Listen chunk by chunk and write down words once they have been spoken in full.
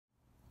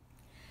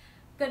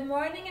Good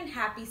morning and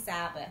happy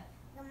Sabbath.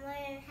 Good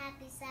morning,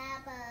 happy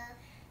Sabbath.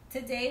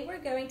 Today we're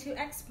going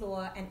to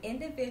explore an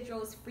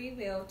individual's free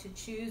will to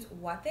choose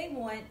what they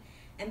want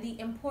and the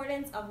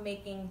importance of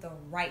making the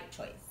right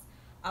choice.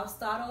 I'll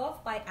start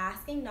off by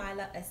asking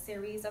Nyla a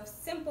series of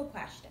simple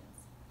questions.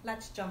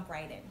 Let's jump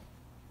right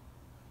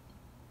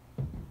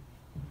in.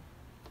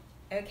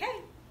 Okay.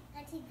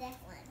 I take that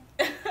one.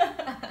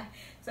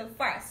 So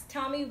first,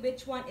 tell me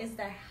which one is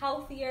the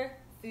healthier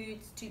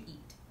foods to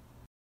eat.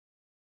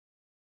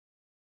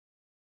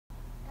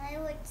 I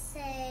would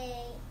say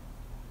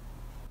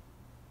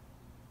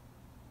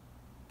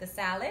The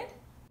salad?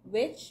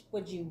 Which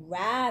would you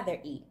rather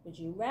eat? Would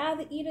you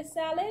rather eat a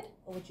salad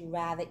or would you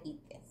rather eat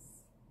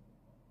this?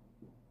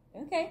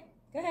 Okay,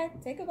 go ahead,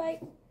 take a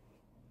bite.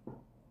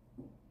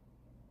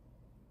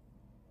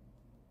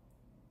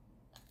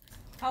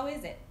 How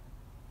is it?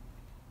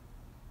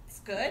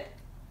 It's good?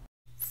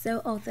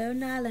 So although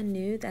Nyla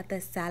knew that the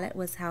salad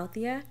was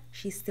healthier,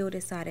 she still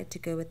decided to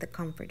go with the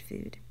comfort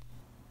food.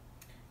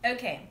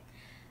 Okay,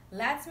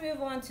 let's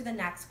move on to the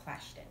next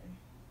question.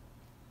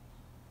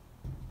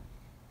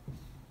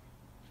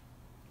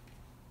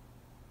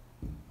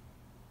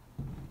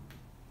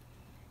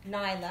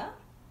 Nyla,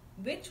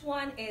 which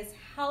one is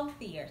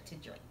healthier to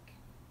drink?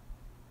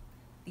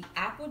 The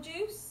apple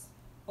juice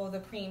or the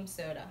cream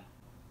soda?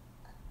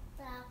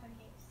 the apple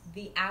juice.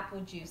 The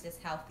apple juice is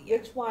healthier.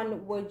 Which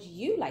one would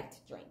you like to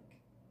drink?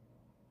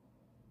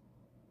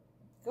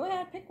 Go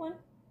ahead, pick one.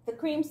 The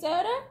cream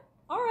soda?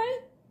 All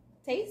right,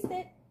 taste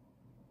it.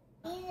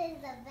 This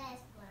is the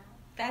best one.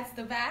 That's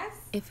the best?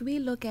 If we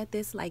look at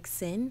this like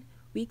sin,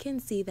 we can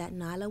see that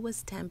Nyla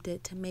was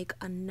tempted to make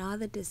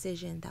another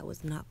decision that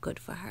was not good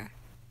for her.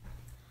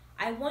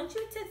 I want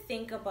you to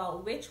think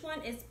about which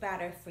one is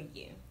better for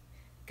you.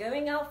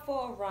 Going out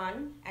for a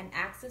run and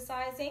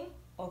exercising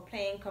or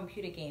playing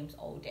computer games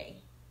all day?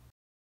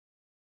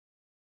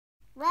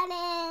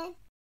 Running,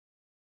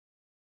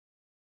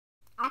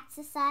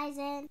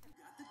 exercising,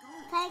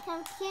 playing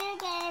computer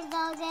games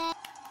all day.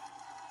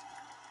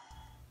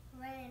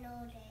 Running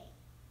all day.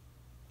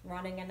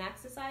 Running and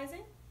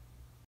exercising?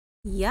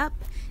 Yep,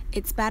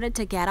 it's better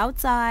to get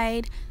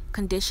outside,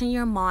 condition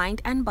your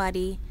mind and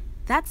body.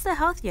 That's the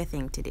healthier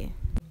thing to do.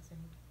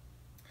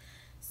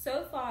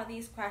 So far,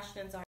 these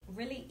questions are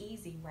really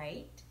easy,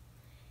 right?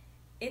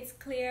 It's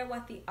clear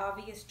what the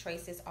obvious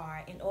choices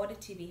are in order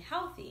to be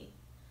healthy.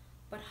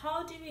 But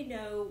how do we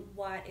know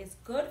what is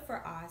good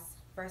for us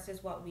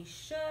versus what we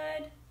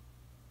should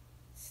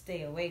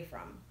stay away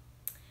from?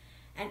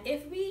 And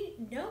if we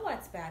know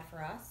what's bad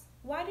for us,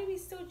 why do we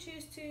still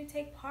choose to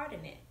take part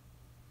in it?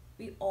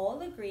 We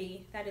all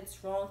agree that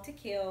it's wrong to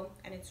kill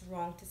and it's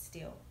wrong to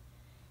steal.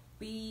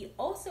 We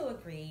also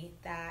agree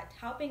that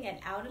helping an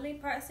elderly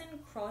person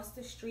cross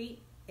the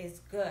street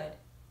is good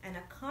and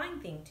a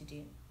kind thing to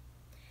do.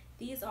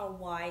 These are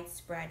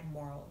widespread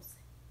morals.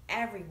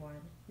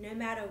 Everyone, no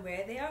matter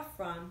where they are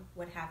from,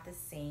 would have the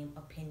same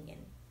opinion.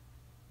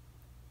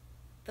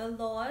 The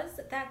laws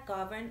that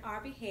govern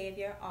our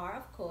behavior are,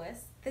 of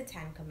course, the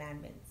Ten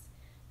Commandments.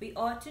 We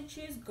ought to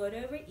choose good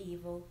over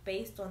evil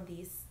based on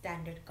these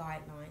standard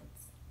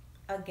guidelines.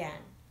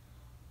 Again,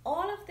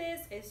 all of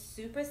this is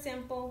super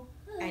simple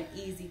and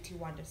easy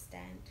to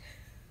understand.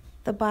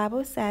 The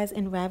Bible says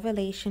in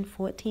Revelation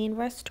 14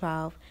 verse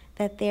 12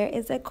 that there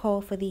is a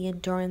call for the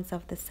endurance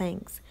of the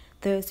saints,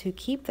 those who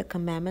keep the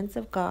commandments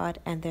of God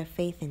and their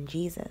faith in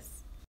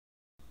Jesus.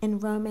 In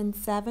Romans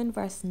 7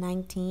 verse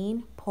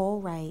 19,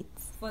 Paul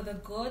writes, For the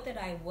good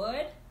that I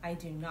would, I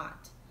do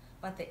not,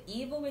 but the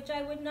evil which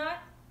I would not,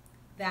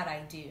 that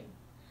I do.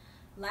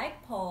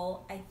 Like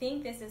Paul, I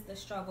think this is the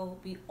struggle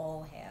we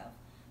all have.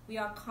 We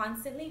are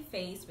constantly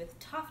faced with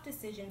tough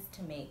decisions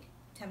to make,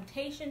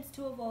 temptations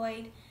to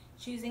avoid,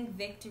 choosing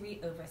victory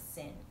over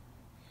sin.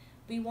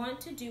 We want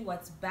to do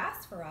what's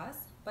best for us,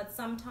 but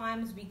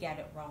sometimes we get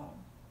it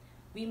wrong.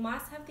 We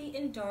must have the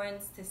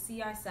endurance to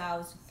see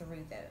ourselves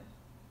through though.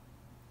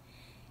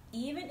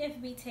 Even if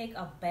we take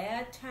a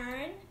bad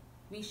turn,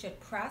 we should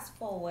press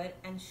forward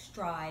and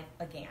strive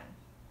again.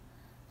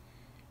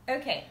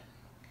 Okay,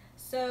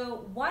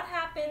 so what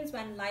happens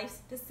when life's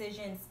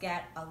decisions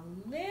get a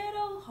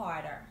little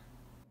harder?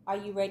 Are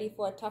you ready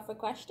for a tougher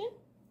question?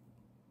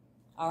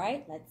 All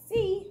right, let's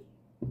see.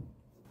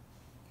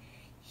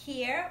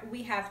 Here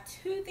we have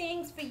two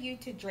things for you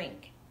to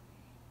drink.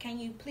 Can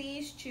you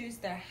please choose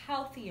the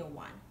healthier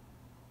one?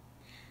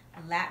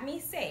 Let me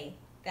say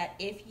that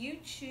if you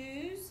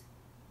choose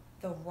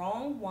the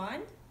wrong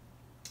one,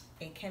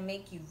 it can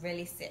make you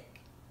really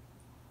sick.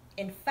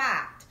 In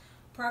fact,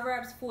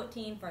 Proverbs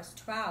 14 verse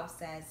 12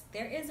 says,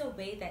 there is a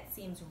way that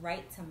seems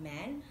right to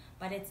men,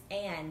 but its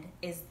end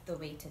is the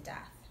way to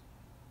death.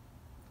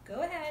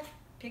 Go ahead,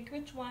 pick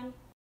which one.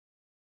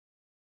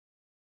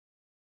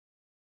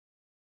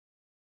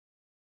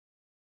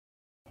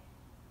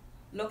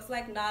 Looks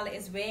like Nyla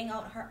is weighing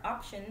out her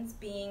options,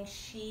 being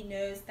she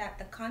knows that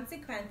the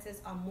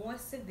consequences are more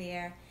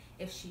severe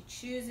if she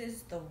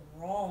chooses the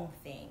wrong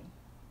thing.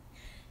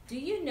 Do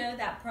you know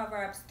that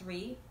Proverbs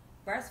 3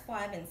 verse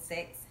 5 and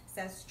 6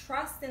 says,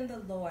 trust in the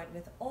Lord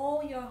with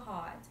all your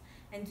heart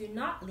and do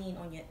not lean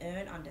on your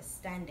own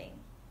understanding.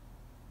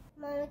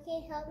 Mama,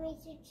 can you help me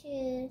to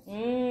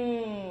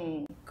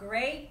choose?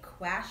 Great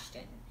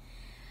question.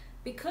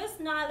 Because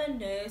Nyla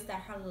knows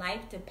that her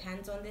life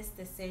depends on this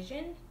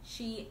decision,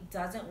 she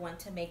doesn't want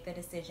to make the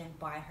decision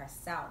by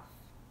herself.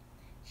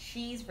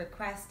 She's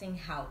requesting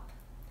help.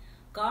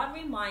 God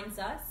reminds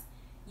us,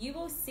 you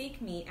will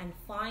seek me and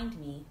find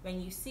me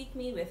when you seek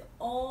me with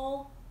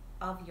all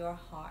of your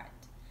heart.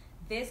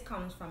 This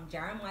comes from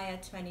Jeremiah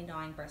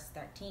 29 verse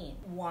 13.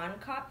 1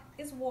 cup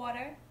is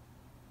water,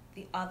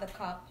 the other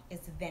cup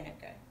is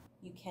vinegar.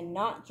 You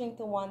cannot drink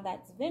the one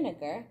that's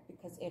vinegar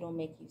because it'll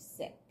make you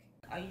sick.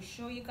 Are you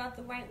sure you got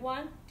the right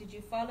one? Did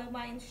you follow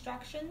my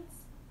instructions?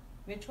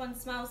 Which one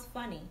smells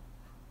funny?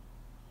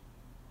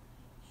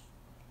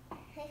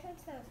 This one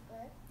smells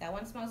good. That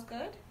one smells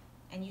good?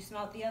 And you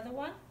smelled the other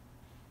one?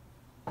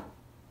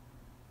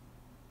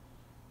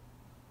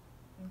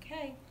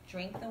 Okay,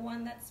 drink the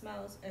one that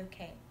smells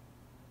okay.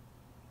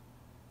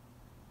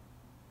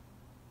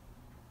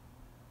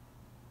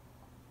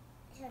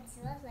 This one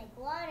smells like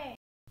water.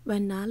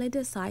 When Nyla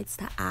decides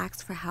to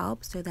ask for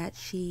help so that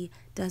she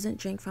doesn't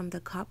drink from the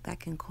cup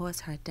that can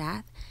cause her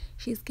death,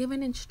 she's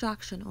given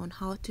instruction on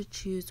how to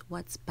choose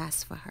what's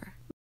best for her.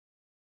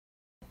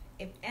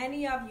 If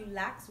any of you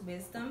lacks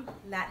wisdom,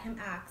 let him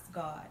ask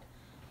God.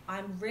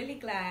 I'm really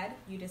glad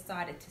you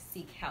decided to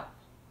seek help.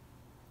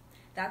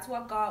 That's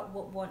what God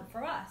would want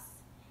for us.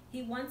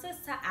 He wants us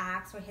to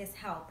ask for his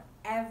help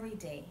every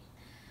day.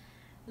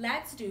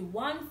 Let's do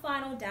one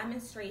final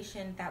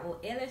demonstration that will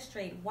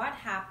illustrate what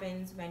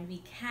happens when we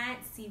can't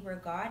see where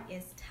God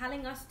is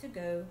telling us to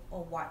go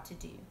or what to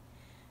do.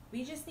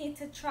 We just need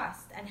to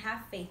trust and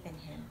have faith in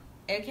him.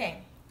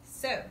 Okay,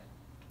 so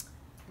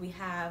we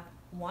have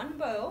one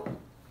bowl,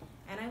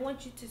 and I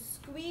want you to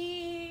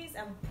squeeze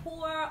and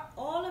pour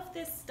all of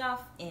this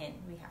stuff in.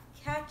 We have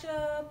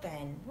ketchup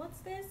and what's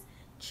this?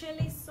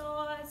 Chili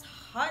sauce,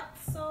 hot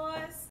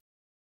sauce.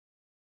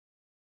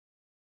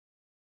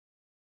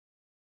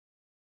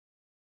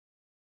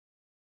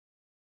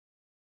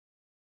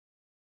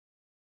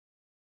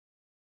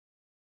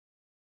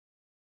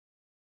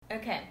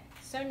 Okay,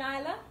 so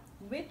Nyla,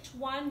 which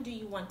one do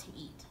you want to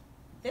eat?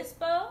 This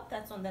bowl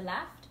that's on the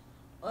left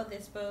or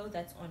this bowl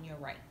that's on your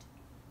right?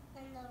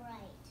 On the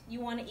right.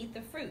 You want to eat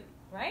the fruit,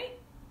 right?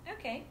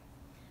 Okay.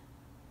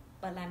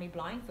 But let me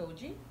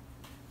blindfold you.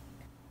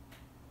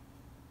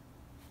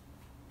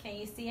 Can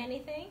you see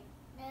anything?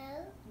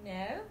 No.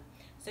 No?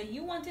 So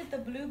you wanted the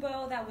blue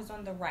bowl that was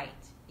on the right,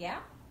 yeah?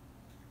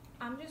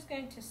 I'm just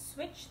going to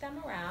switch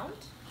them around.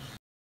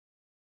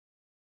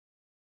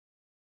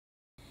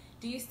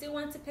 Do you still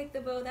want to pick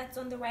the bowl that's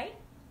on the right?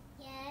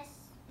 Yes.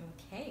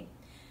 Okay.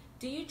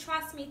 Do you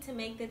trust me to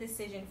make the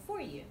decision for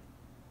you?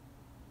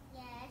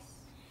 Yes.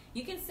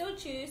 You can still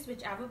choose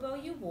whichever bowl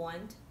you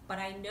want, but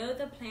I know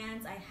the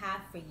plans I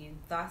have for you,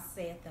 thus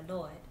saith the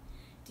Lord.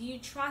 Do you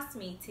trust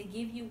me to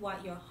give you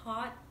what your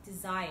heart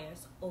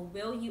desires, or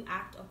will you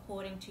act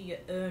according to your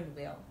own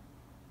will?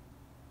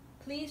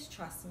 Please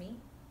trust me.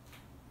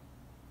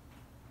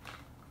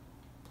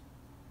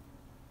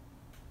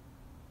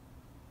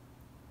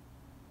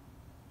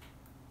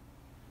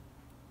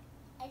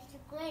 It's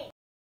great.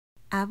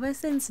 Ever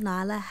since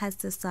Nyla has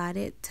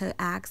decided to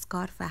ask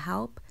God for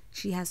help,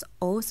 she has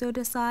also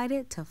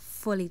decided to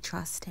fully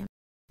trust him.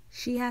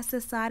 She has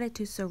decided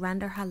to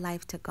surrender her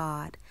life to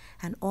God,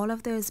 and all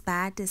of those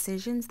bad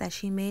decisions that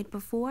she made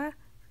before,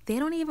 they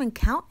don't even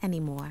count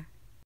anymore.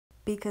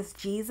 Because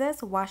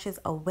Jesus washes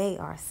away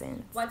our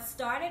sins. What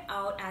started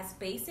out as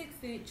basic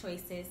food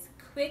choices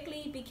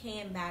quickly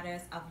became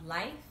matters of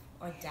life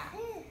or death,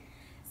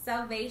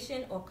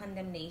 salvation or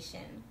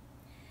condemnation.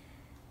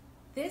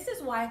 This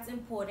is why it's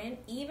important,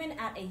 even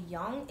at a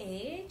young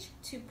age,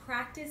 to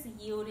practice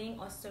yielding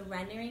or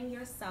surrendering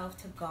yourself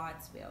to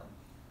God's will.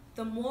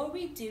 The more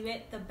we do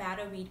it, the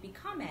better we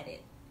become at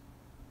it.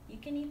 You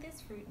can eat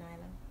this fruit,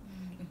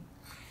 Nyla.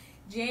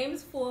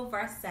 James 4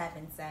 verse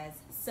 7 says,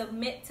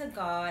 submit to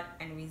God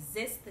and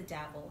resist the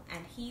devil,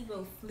 and he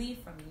will flee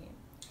from you.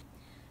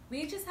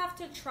 We just have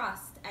to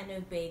trust and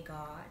obey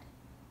God.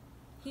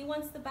 He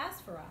wants the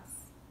best for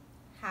us.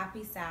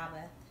 Happy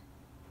Sabbath.